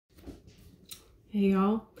Hey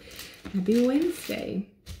y'all, happy Wednesday.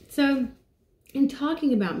 So in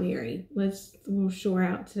talking about Mary, we'll shore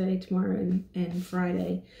out today, tomorrow, and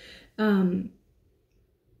Friday.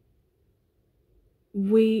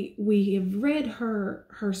 We have read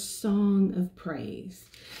her song of praise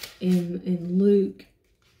in Luke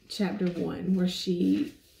chapter 1, where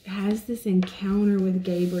she has this encounter with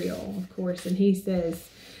Gabriel, of course, and he says,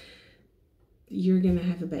 "You're gonna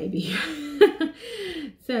have a baby."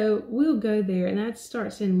 So we'll go there, and that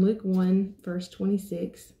starts in Luke 1, verse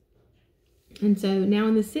 26. And so now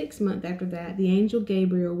in the 6th month after that, the angel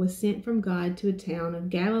Gabriel was sent from God to a town of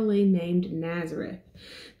Galilee named Nazareth,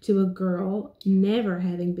 to a girl never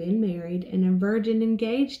having been married, and a virgin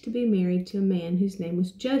engaged to be married to a man whose name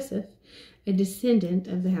was Joseph, a descendant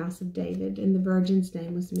of the house of David, and the virgin's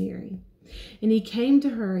name was Mary. And he came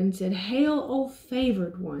to her and said, "Hail, O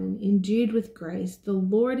favored one, endued with grace, the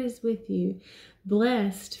Lord is with you.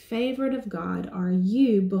 Blessed, favored of God, are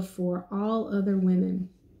you before all other women."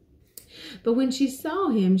 But when she saw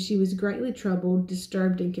him, she was greatly troubled,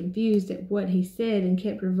 disturbed, and confused at what he said, and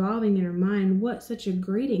kept revolving in her mind what such a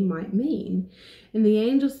greeting might mean. And the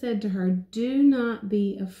angel said to her, "Do not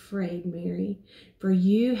be afraid, Mary, for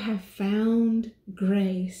you have found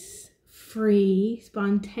grace, free,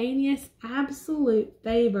 spontaneous, absolute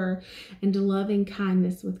favor, and loving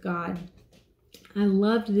kindness with God." I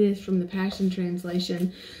loved this from the Passion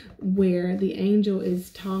Translation, where the angel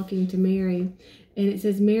is talking to Mary, and it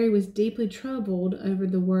says, "Mary was deeply troubled over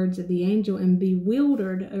the words of the angel and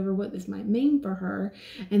bewildered over what this might mean for her.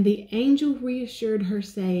 And the angel reassured her,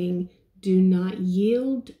 saying, 'Do not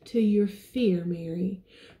yield to your fear, Mary,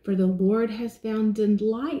 for the Lord has found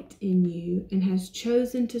delight in you and has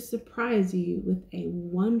chosen to surprise you with a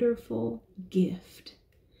wonderful gift.'"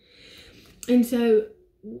 And so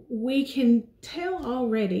we can tell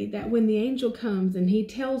already that when the angel comes and he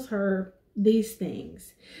tells her these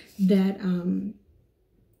things, that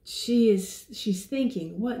she's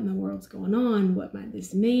thinking, what in the world's going on? What might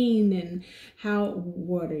this mean? And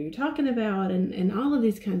what are you talking about? And all of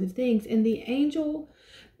these kinds of things. And the angel,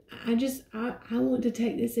 I want to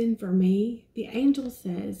take this in for me. The angel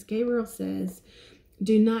says, Gabriel says,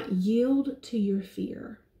 "Do not yield to your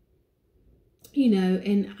fear."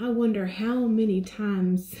 And I wonder how many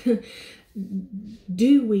times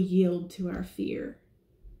do we yield to our fear?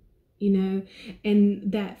 And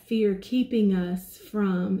that fear keeping us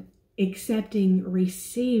from accepting,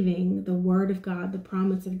 receiving the word of God, the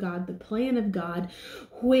promise of God, the plan of God,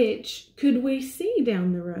 which could we see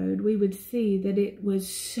down the road, we would see that it was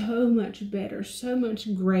so much better, so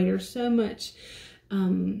much greater, so much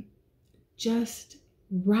just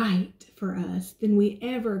right for us than we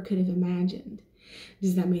ever could have imagined.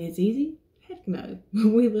 Does that mean it's easy? Heck no.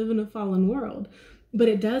 We live in a fallen world. But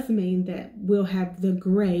it does mean that we'll have the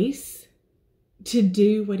grace to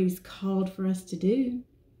do what he's called for us to do.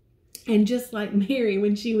 And just like Mary,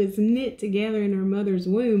 when she was knit together in her mother's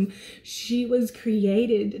womb, she was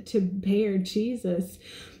created to bear Jesus.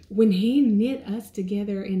 When he knit us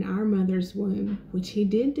together in our mother's womb, which he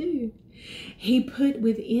did do, he put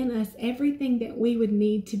within us everything that we would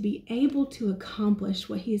need to be able to accomplish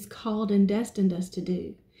what he has called and destined us to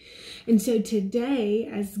do. And so today,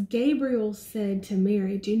 as Gabriel said to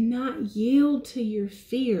Mary, "Do not yield to your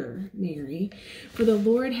fear, Mary, for the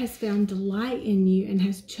Lord has found delight in you and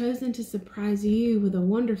has chosen to surprise you with a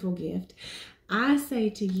wonderful gift." I say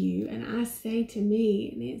to you, and I say to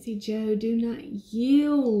me, Nancy Joe, do not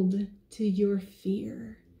yield to your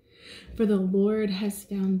fear, for the Lord has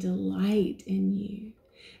found delight in you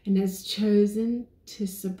and has chosen to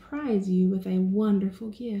surprise you with a wonderful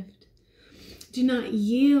gift. Do not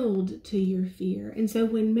yield to your fear. And so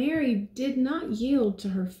when Mary did not yield to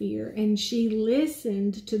her fear and she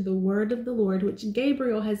listened to the word of the Lord, which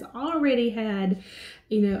Gabriel has already had,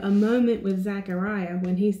 a moment with Zechariah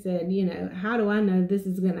when he said, "How do I know this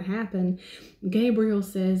is going to happen?" Gabriel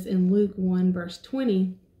says in Luke 1, verse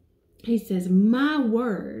 20, he says, "My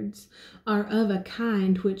words are of a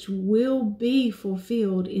kind which will be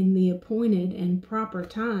fulfilled in the appointed and proper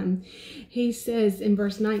time." He says in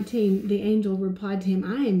verse 19, the angel replied to him,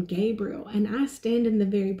 "I am Gabriel, and I stand in the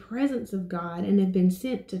very presence of God and have been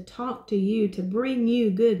sent to talk to you, to bring you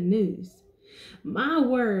good news. My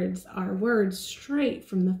words are words straight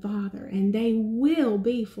from the Father, and they will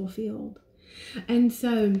be fulfilled." And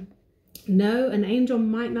so, no, an angel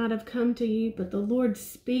might not have come to you, but the Lord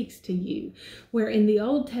speaks to you. Where in the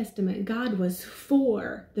Old Testament, God was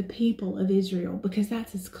for the people of Israel because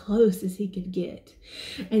that's as close as he could get.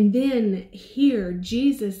 And then here,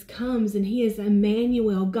 Jesus comes and he is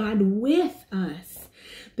Emmanuel, God with us,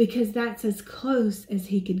 because that's as close as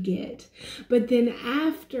he could get. But then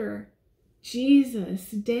after Jesus'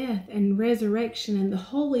 death and resurrection and the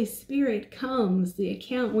Holy Spirit comes, the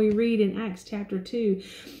account we read in Acts chapter 2,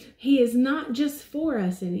 He is not just for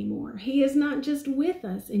us anymore. He is not just with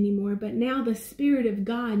us anymore, but now the Spirit of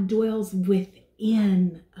God dwells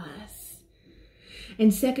within us.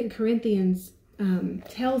 And 2 Corinthians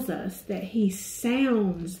tells us that He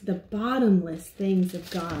sounds the bottomless things of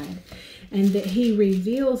God and that He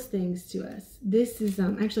reveals things to us. This is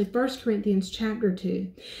actually 1 Corinthians chapter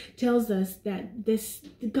 2 tells us that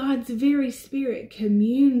God's very Spirit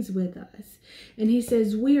communes with us. And He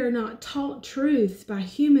says we are not taught truths by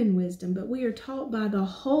human wisdom, but we are taught by the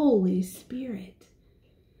Holy Spirit.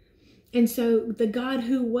 And so the God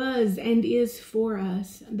who was and is for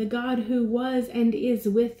us, the God who was and is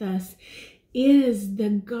with us, is the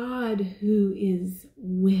God who is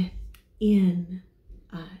within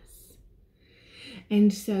us.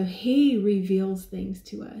 And so He reveals things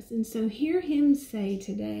to us. And so hear Him say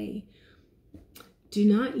today, do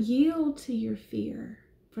not yield to your fear,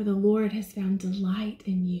 for the Lord has found delight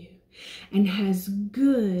in you and has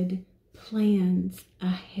good plans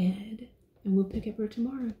ahead. And we'll pick up here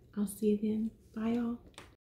tomorrow. I'll see you then. Bye, y'all.